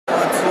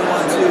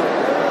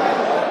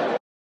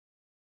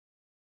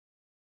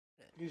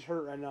He's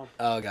hurt right now.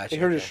 Oh, gotcha. He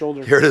hurt his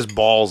shoulder. He hurt his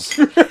balls.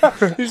 He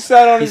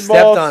sat on his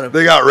stepped balls. on him.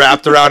 They got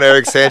wrapped around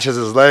Erick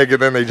Sanchez's leg,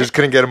 and then they just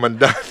couldn't get him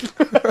undone.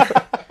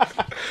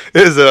 It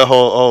is a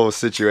whole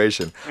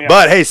situation. Yeah.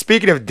 But, hey,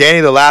 speaking of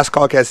Danny the Last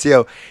Call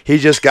Castillo, he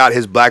just got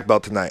his black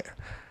belt tonight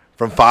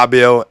from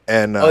Fabio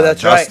and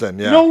that's Justin.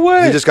 right. Yeah. No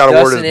way. He just got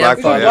awarded Justin his black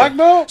and belt. His black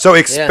belt? So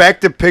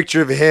expect a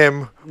picture of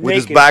him with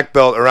his Naked. black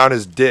belt around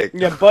his dick.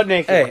 Yeah, butt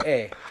naked.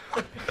 Hey.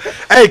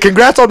 Hey,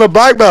 congrats on the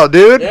black belt,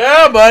 dude.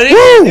 Yeah, buddy.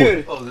 Woo!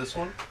 Dude. Oh, this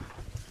one?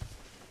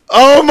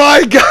 Oh, my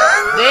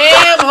God.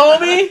 Damn,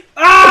 homie.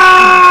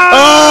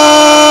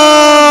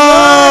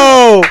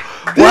 Oh!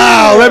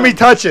 Wow, let me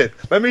touch it.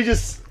 Let me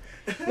just...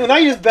 Well, now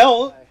you just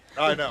belt.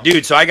 I know.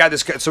 Dude, so we got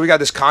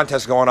this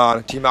contest going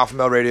on, Team Alpha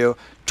Male Radio,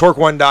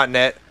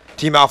 Torque1.net,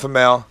 Team Alpha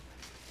Male,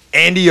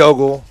 Andy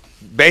Ogle.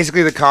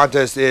 Basically, the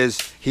contest is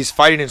he's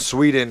fighting in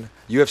Sweden,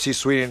 UFC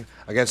Sweden,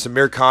 against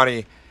Amir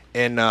Khani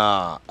in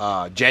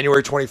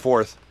January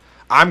 24th.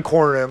 I'm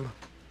cornering him.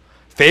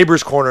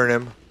 Faber's cornering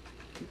him.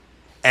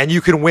 And you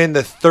can win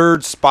the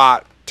third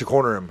spot to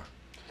corner him.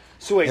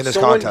 So wait, in this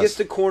someone contest. gets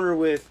the corner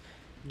with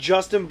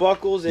Justin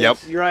Buchholz and Yep.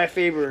 Urijah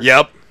Faber.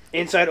 Yep.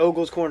 Inside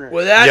Ogle's corner.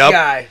 Well, that Yep.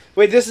 guy.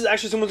 Wait, this is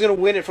actually someone's gonna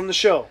win it from the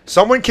show.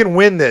 Someone can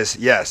win this,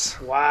 yes.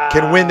 Wow.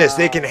 Can win this.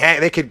 They can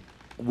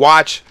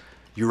watch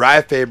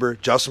Urijah Faber,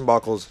 Justin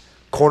Buchholz,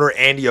 corner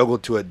Andy Ogle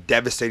to a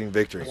devastating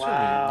victory.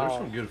 Wow. There's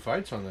some good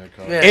fights on that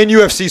card. Yeah. In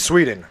UFC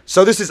Sweden.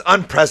 So this is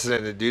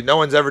unprecedented, dude. No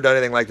one's ever done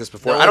anything like this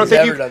before. No I don't one's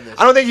think ever you done this.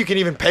 I don't think you can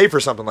even pay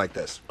for something like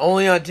this.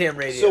 Only on Tam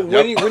Radio. So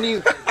when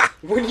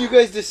are you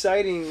guys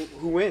deciding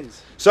who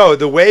wins? So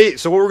what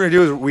we're gonna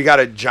do is we got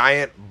a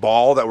giant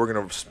ball that we're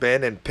gonna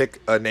spin and pick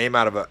a name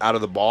out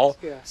of the ball.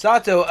 Yeah.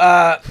 Sato,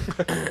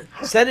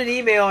 send an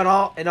email and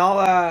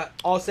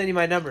I'll send you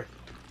my number.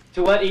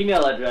 To what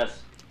email address?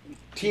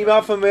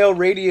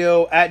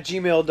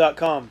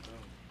 TeamAlphaMaleRadio@gmail.com.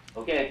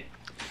 Okay.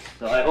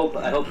 So I hope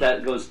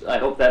that goes. I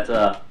hope that's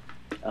a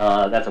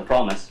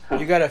promise.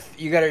 You got a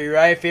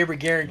Urijah Faber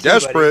guarantee.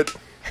 Desperate.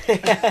 Buddy.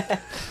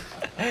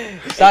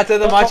 Sato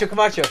the Macho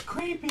Camacho.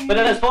 But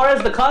as far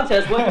as the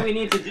contest, what do we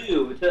need to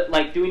do?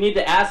 Do we need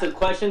to ask a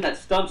question that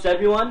stumps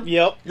everyone?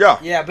 Yep. Yeah.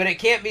 Yeah, but it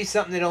can't be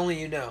something that only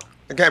you know.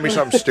 It can't be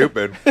something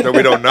stupid that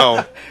we don't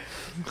know.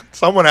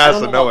 Someone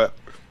has to know it.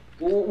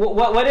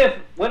 What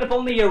if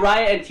only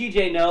Uriah and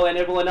TJ know and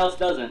everyone else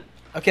doesn't?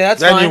 Okay, that's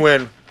Then fine. you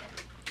win.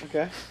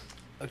 Okay.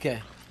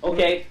 Okay.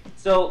 Okay,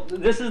 so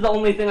this is the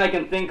only thing I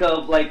can think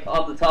of, like,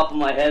 off the top of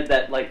my head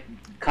that, like,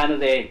 kind of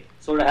they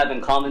sort of have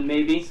in common,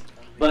 maybe.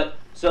 But,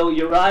 so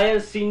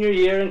Uriah's senior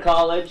year in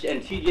college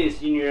and TJ's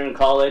senior year in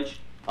college,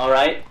 all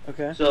right?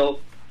 Okay. So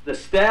the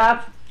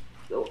staff,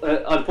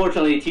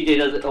 unfortunately, TJ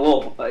doesn't,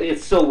 well,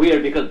 it's so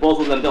weird because both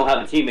of them don't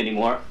have a team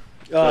anymore.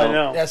 Oh, I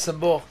know. That's some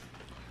bull.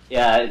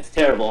 Yeah, it's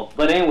terrible.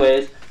 But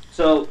anyways,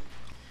 so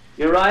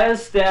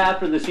Uriah's staff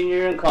for the senior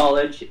year in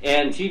college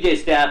and TJ's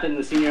staff in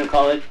the senior year in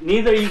college,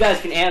 neither of you guys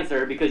can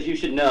answer because you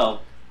should know.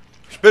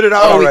 Spit it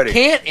out already. We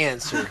can't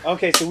answer.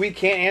 Okay, so we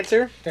can't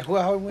answer?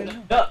 Well, how we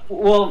know? No,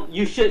 well,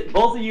 you should.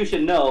 Both of you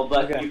should know,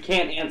 but Okay. you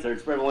can't answer.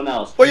 It's for everyone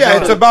else. Well, yeah,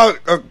 it's about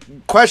a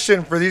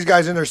question for these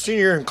guys in their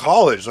senior year in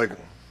college. Like,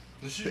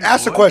 This is your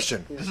ask the boy?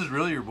 question. This is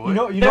really your boy? You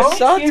know? They're 6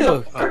 years Sato,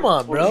 apart. come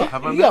on, bro.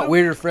 Have I You met got him?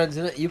 weirder friends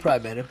than it. You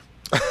probably met him.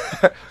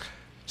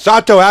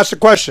 Sato, ask the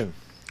question.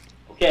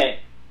 Okay.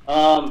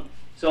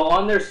 So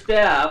on their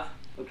staff,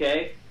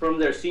 okay, from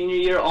their senior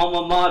year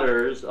alma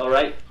maters, all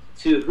right,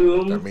 to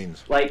whom, That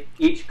means. like,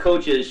 each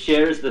coaches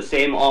shares the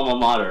same alma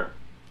mater.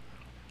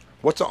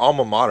 What's an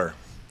alma mater?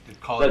 The The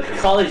college.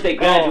 college they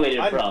graduated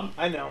Oh, from.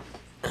 I know.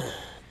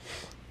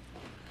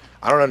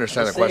 I don't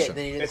understand the Say it, question.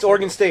 then you didn't It's say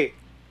Oregon it. State.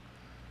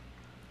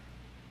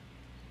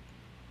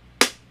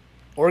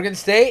 Oregon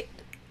State?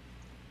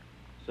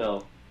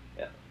 So,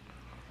 yeah.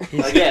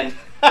 Again,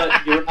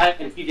 but Uriah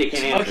and TJ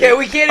can't answer. Okay,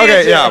 we can't answer.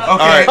 Okay, yeah. Okay, All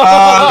right.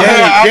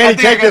 I Danny,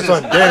 think I take got this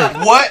one. Danny.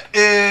 What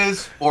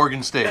is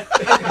Oregon State? Is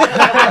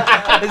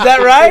that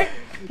right?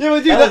 Yeah,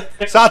 but dude,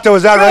 that, Sato,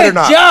 is that right or Good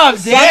not? job,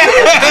 Dan.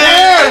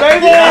 right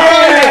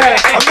there.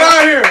 I'm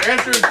out here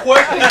answering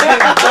questions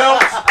and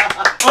belts.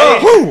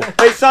 Woo!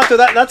 Hey, Sato,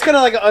 that's kind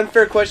of like an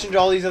unfair question to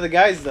all these other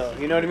guys, though.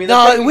 You know what I mean?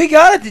 That's No, we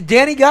got it.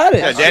 Danny got it.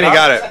 Yeah, Danny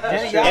got it.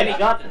 Danny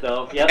got it,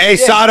 though. Yep. Hey,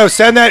 Sato,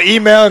 send that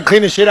email and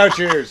clean the shit out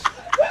your ears.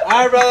 All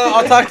right, brother.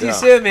 I'll talk to you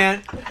soon,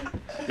 man.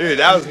 Dude,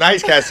 that was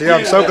nice, Castillo.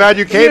 I'm so glad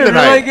you You came did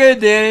tonight. really good,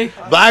 Danny.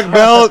 Black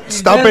belt,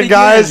 stumping Really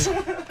guys.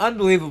 good.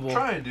 Unbelievable. I'm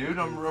trying, dude.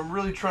 I'm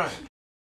really trying.